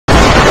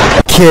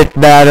Kit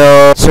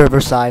Battle. Server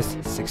size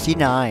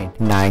 69.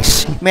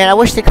 Nice. Man, I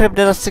wish they could have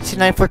done a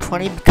 69 for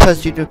 20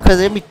 because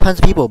there'd be tons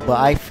of people. But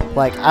I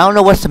don't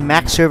know what's the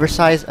max server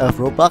size of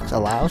Roblox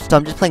allows. So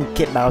I'm just playing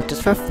Kit Battle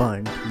just for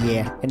fun.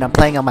 Yeah, and I'm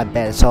playing on my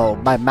bed. So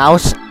my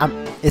mouse,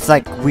 it's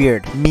like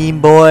weird. Meme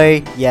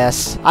boy.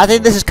 Yes. I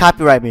think this is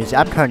copyright music.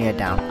 I'm turning it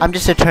down. I'm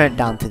just gonna turn it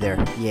down to there.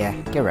 Yeah,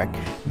 get wrecked.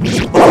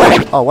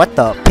 Oh, what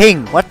the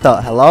ping? What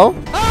the hello?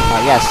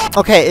 Yes.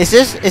 Okay, is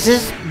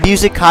this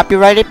music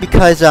copyrighted?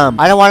 Because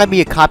I don't want to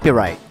be a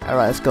copyright. All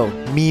right, let's go.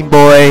 Meme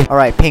boy. All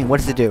right, ping.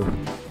 What does it do?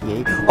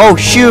 Yeah. Oh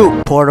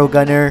shoot! Portal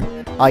gunner.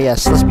 Oh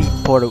yes, let's be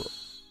portal.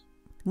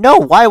 No,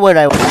 why would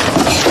I?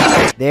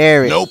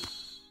 There it. Nope.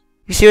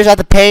 You serious? I have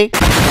to pay?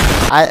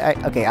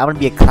 Okay, I'm gonna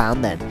be a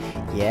clown then.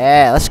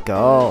 Yeah, let's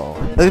go.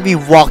 Look at me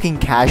walking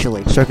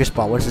casually. Circus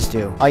ball, what does this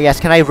do? Oh yes,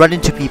 can I run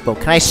into people?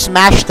 Can I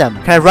smash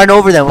them? Can I run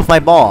over them with my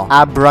ball?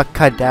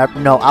 Abracadabra.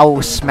 No, I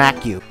will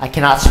smack you. I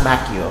cannot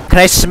smack you. Can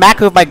I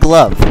smack you with my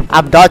glove?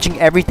 I'm dodging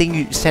everything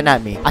you send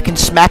at me. I can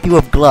smack you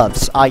with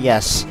gloves. Ah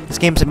yes. This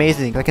game's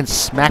amazing. I can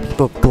smack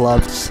people with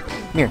gloves.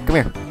 Come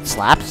here.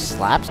 Slaps,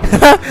 slaps.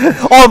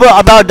 Oh, bro, I'm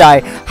about to die.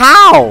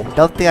 How?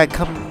 Don't think I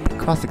come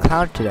across the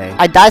clown today.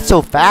 I died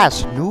so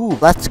fast. Noob.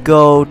 Let's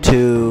go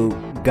to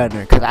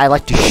gunner because I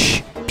like to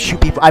shoot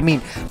people. I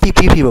mean,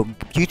 people.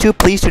 YouTube,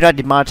 please do not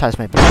demonetize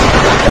my video.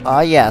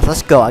 Oh yes,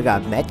 let's go. I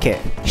got a med kit.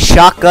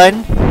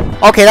 Shotgun.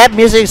 Okay, that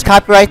music is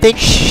copyright thing.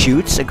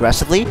 Shoots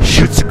aggressively.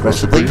 Shoots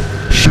aggressively.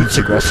 Shoots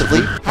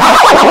aggressively.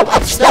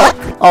 Stuck.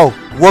 Oh,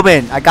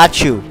 woman, I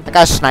got you. I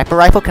got a sniper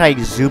rifle. Can I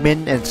zoom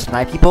in and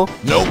snipe people?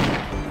 Nope.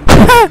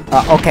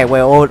 Okay,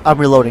 wait. Oh, I'm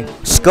reloading.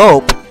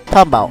 Scope.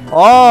 Talking about.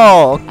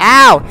 Oh,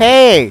 ow,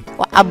 hey.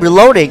 I'm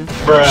reloading.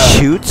 Bruh.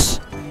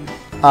 Shoots.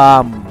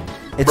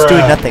 It's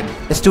doing nothing.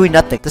 It's doing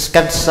nothing. This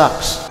gun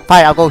sucks.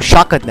 Fine, I'll go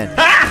shotgun then.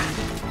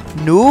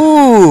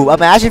 No,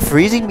 imagine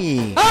freezing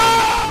me.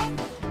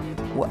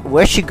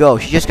 Where'd she go?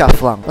 She just got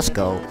flung. Let's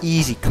go.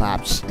 Easy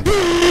claps.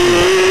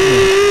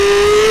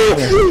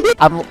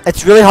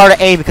 It's really hard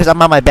to aim because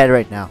I'm on my bed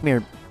right now. Come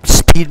here,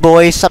 speed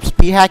boy. Stop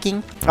speed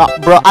hacking. Oh,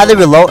 bro, either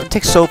reload. It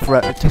takes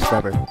forever. It takes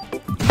forever.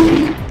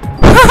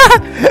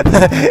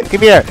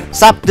 Come here.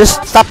 Stop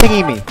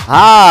pinging me.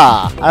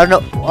 Ah, I don't know.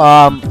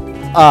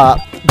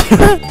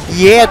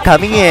 Yeah,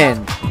 coming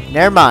in.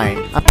 Never mind.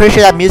 I'm pretty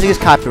sure that music is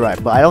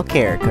copyright, but I don't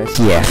care, cause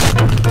yeah.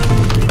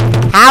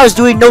 How is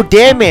doing no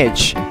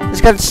damage? This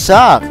gun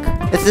suck.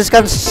 This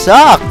gun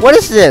suck. What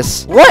is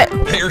this? What?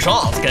 Here's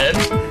off, kid.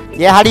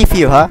 Yeah, how do you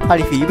feel, huh? How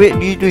do you feel?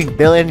 You're doing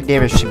barely any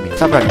damage to me.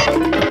 Stop running.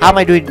 How am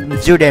I doing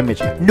 0 damage?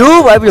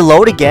 No, I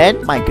reload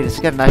again? My goodness,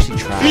 this gun actually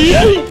trash.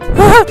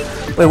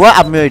 Wait, what?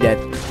 I'm really dead.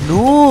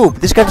 No,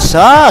 this gun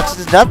sucks.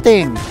 It does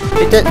nothing.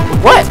 It does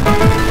what?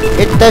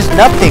 It does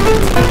nothing.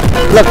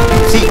 Look,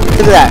 see, look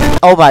at that.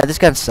 Oh my, this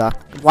gun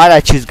sucked. Why did I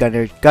choose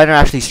gunner? Gunner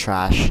actually is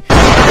trash.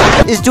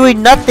 It's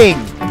doing nothing.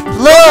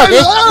 Look,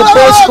 the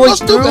bullet's going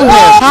through him.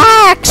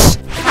 Hacks!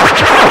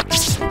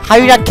 How are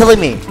you not killing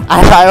me?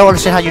 I don't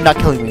understand how you're not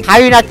killing me. How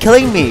are you not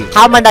killing me?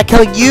 How am I not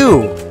killing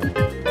you?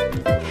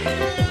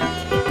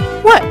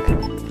 What?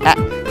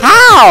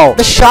 How?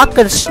 The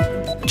shotgun's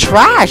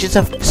trash. It's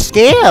a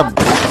scam.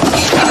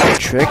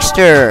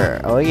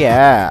 Trickster. Oh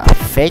yeah.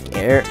 Fake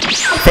air.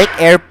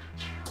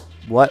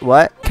 What?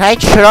 Can I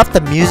turn off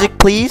the music,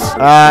 please?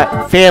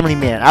 Family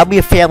man. I'll be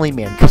a family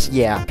man. Cause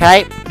yeah.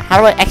 How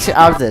do I exit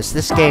out of this?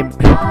 This game,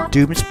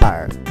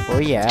 Doomspire. Oh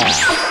yeah.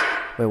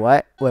 Wait,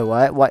 what?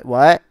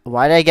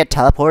 Why did I get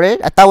teleported?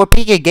 I thought we're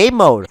peeking game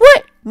mode.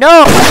 What?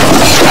 No.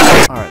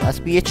 Alright, let's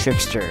be a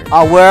trickster.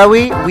 Oh, where are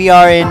we? We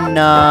are in,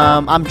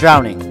 I'm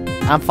drowning.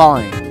 I'm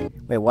falling.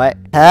 Wait, what?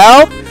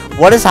 Help?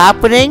 What is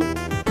happening?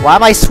 Why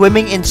am I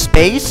swimming in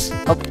space?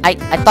 Oh, I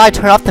thought I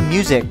turned off the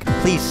music.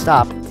 Please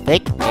stop.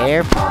 Fake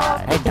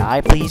AirPod. Can I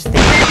die, please?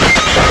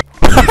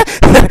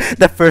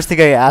 The first thing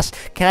I asked,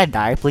 can I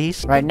die,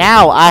 please? Right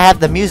now, I have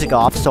the music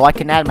off, so I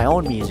can add my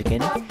own music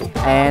in.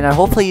 And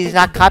hopefully it's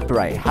not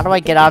copyright. How do I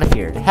get out of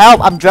here?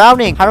 Help! I'm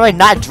drowning! How do I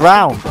not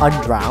drown?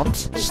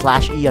 Undrowned?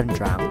 /E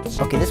undrowned.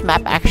 Okay, this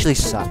map actually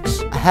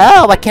sucks.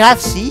 Help! I cannot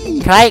see!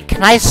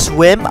 Can I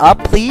swim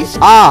up, please?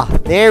 Ah,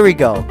 there we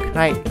go. Can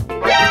I...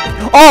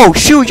 Oh,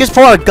 shoot! Just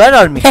pulled a gun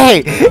on me!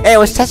 Hey! I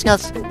was testing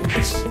out...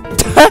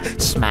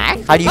 Smack?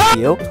 How do you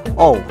feel?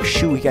 Oh,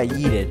 shoot, we got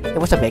yeeted. Hey,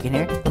 what's up, bacon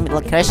here?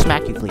 Look, can I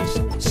smack you, please?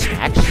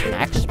 Smack.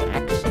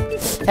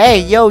 Hey,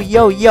 yo.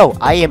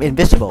 I am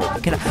invisible.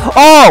 Can I...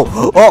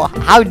 Oh,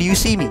 how do you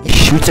see me? He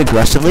shoots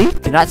aggressively?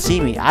 Do not see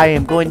me. I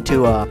am going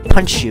to,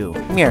 punch you.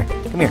 Come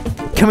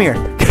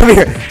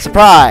here.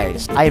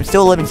 Surprise. I am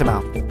still living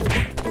somehow.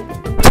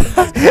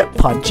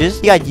 Punches?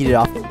 He got yeeted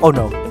off. Oh,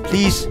 no.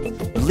 Please.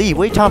 Leave.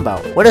 What are you talking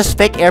about? What does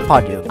fake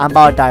AirPod do? I'm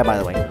about to die, by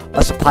the way.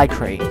 A supply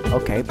crate.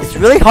 Okay. It's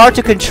really hard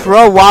to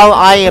control while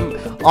I am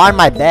on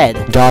my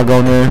bed. Dog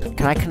owner.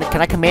 Can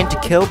I command to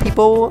kill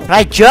people? Can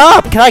I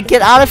jump? Can I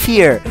get out of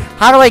here?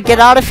 How do I get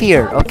out of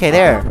here? Okay,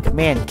 there.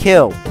 Command,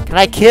 kill. Can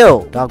I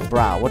kill? Dog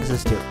brow. What does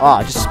this do? Oh,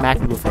 I just smack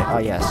people with it. Oh,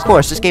 yes. Of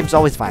course, this game's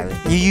always violent.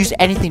 You use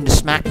anything to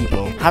smack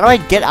people. How do I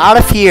get out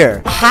of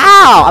here?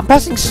 How? I'm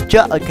pressing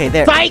okay,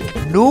 there. Psych!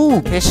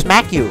 No, can I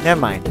smack you? Never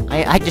mind.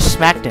 I just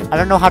smacked him. I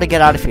don't know how to get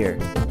out of here.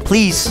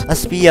 Please,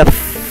 let's be a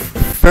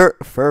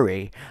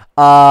furry.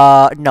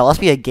 No, let's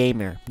be a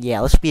gamer. Yeah,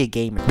 let's be a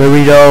gamer.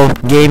 Burrito,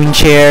 gaming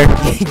chair,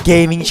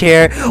 gaming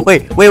chair.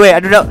 Wait, I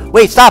don't know.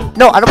 Wait, stop.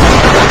 No, I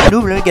don't.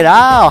 No, let me get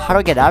out. How do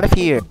I get out of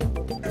here?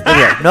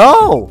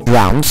 No!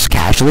 Rounds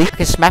casually. I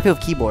can smack you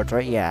with keyboards,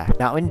 right? Yeah.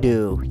 Mountain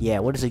Dew. Yeah,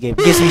 what is the game?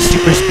 It gives me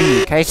super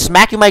speed. Can I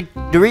smack you my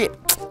Dorito?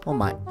 Oh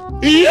my.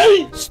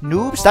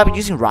 Snoop, stop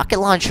using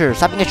rocket launcher.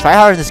 Stop being a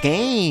tryhard in this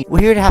game.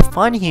 We're here to have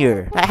fun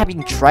here. Not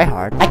having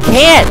tryhard. I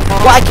can't!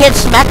 Well, I can't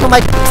smack him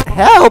like.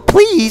 Help,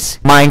 please!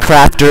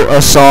 Minecrafter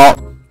Assualt.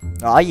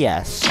 Oh,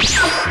 yes.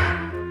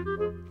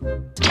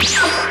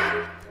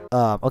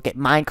 Okay,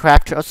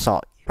 Minecrafter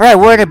Assualt. Alright,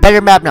 we're in a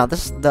better map now.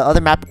 The other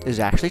map is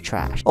actually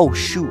trash. Oh,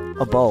 shoot.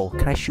 A bow.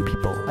 Can I shoot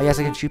people? Oh, yes,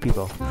 I can shoot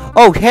people.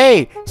 Oh,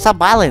 hey! Stop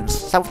violence.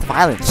 Stop with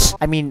violence.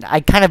 I mean, I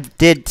kind of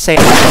did say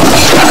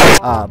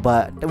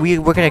but we're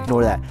gonna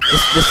ignore that.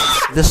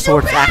 This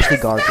sword's actually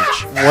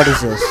garbage. What is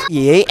this?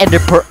 Yay, ender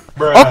pearl.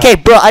 Okay,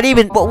 bro, I didn't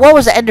even. What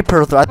was the ender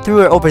pearl throw? I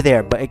threw it over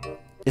there, but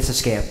it's a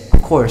scam.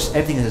 Of course,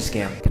 everything is a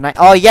scam. Can I?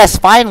 Oh, yes,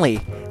 finally.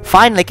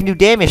 Finally, I can do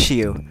damage to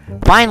you.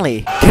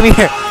 Finally. Come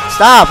here.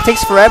 Stop. It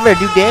takes forever to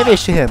do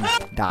damage to him.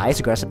 Dies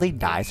aggressively,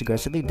 dies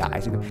aggressively,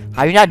 dies aggressively.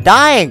 How are you not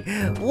dying?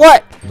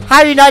 What? How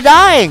are you not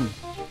dying?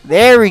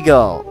 There we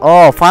go.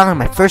 Oh, finally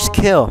my first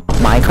kill.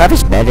 Minecraft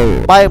is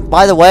better. By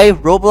the way,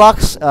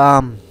 Roblox,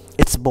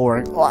 it's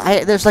boring. Well,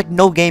 there's like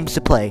no games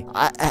to play.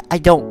 I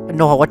don't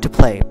know what to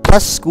play.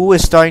 Plus, school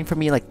is starting for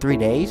me in like 3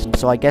 days,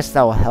 so I guess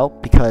that will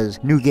help because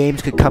new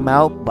games could come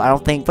out. But I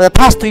don't think for the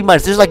past 3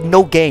 months there's like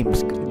no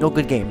games, no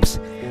good games,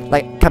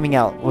 like coming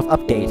out with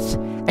updates.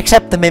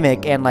 Except the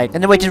Mimic and like,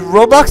 and then wait, did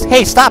Roblox?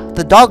 Hey, stop!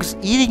 The dog's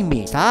eating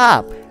me.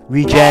 Stop.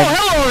 Regen. Oh,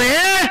 hello,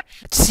 yeah.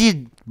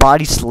 See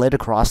body slid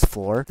across the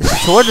floor. The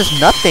sword is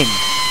nothing.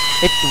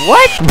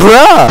 What?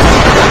 Bruh!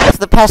 For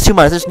the past 2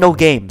 months, there's no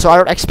game. So I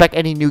don't expect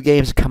any new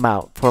games to come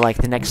out for like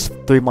the next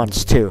 3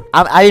 months too.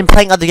 I've been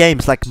playing other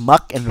games like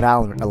Muck and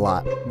Valorant a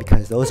lot.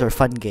 Because those are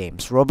fun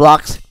games.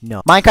 Roblox?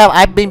 No. Minecraft,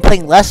 I've been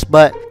playing less,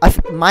 but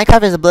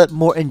Minecraft is a bit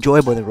more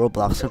enjoyable than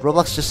Roblox. So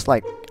Roblox just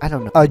like, I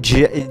don't know. I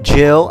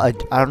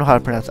don't know how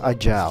to pronounce a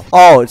gel.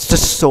 Oh, it's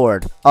just a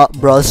sword.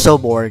 Bro, it's so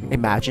boring.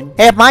 Imagine.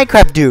 Hey,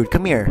 Minecraft dude,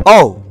 come here.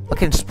 Oh. I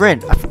can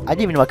sprint. I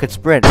didn't even know I could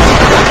sprint.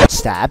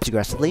 Stabs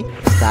aggressively.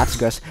 Stabs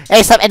aggressively.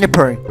 Hey, stop ender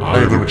purring. I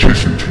am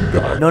chasing to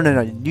die. No.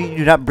 You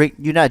do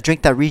not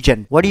drink that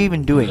regen. What are you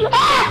even doing?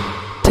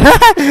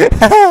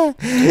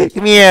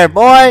 Come here,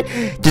 boy.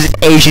 Just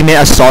an Asian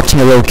man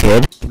assaulting a little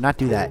kid. Do not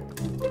do that.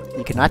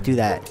 You cannot do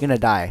that. You're gonna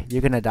die.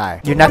 You're gonna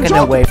die. You're not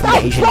gonna away from the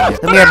Asian man.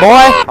 Come here,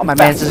 boy. Oh, my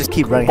man says just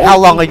keep running. How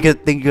long are you gonna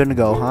think you're gonna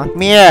go, huh? Come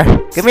here.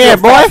 Come here,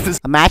 boy.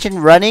 Imagine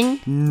running.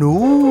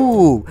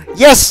 No.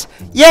 Yes.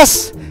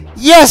 Yes.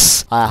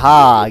 Yes!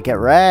 Aha, get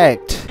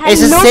wrecked. Hey,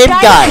 it's the same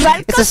guy.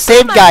 It's the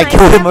same guy.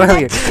 Killed him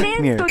earlier.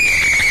 Come here. Come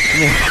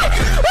here.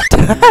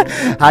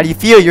 How do you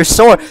feel? Your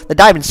sword, the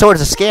diamond sword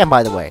is a scam,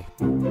 by the way.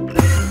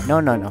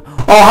 No.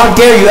 Oh, how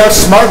dare you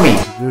outsmart me?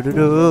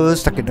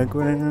 Stuck in the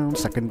ground,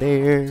 stuck in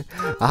there.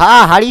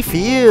 Aha, how do you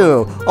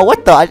feel? Oh,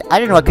 what the? I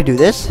didn't know I could do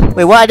this.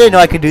 Wait, what? I didn't know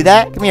I could do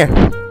that. Come here.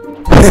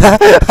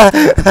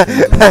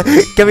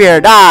 Come here,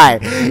 die.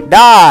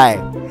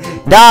 Die.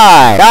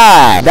 Die!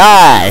 Die!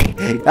 Die!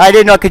 I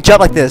didn't know I could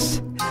jump like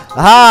this.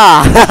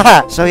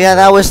 Aha! So yeah,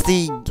 that was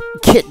the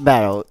Kit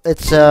Battle.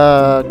 It's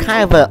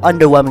kind of an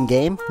underwhelming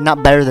game.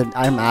 Not better than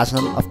I'm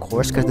Asylum, of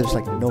course, because there's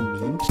like no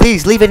memes.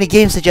 Please leave any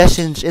game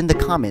suggestions in the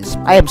comments.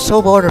 I am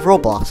so bored of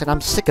Roblox and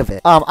I'm sick of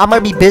it. I'm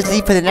gonna be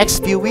busy for the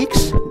next few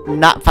weeks.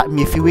 Not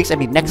a few weeks, I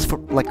mean next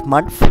like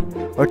month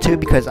or 2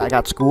 because I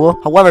got school.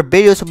 However,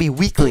 videos will be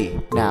weekly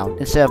now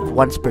instead of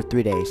once per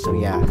 3 days. So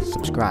yeah,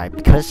 subscribe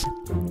because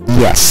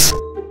yes.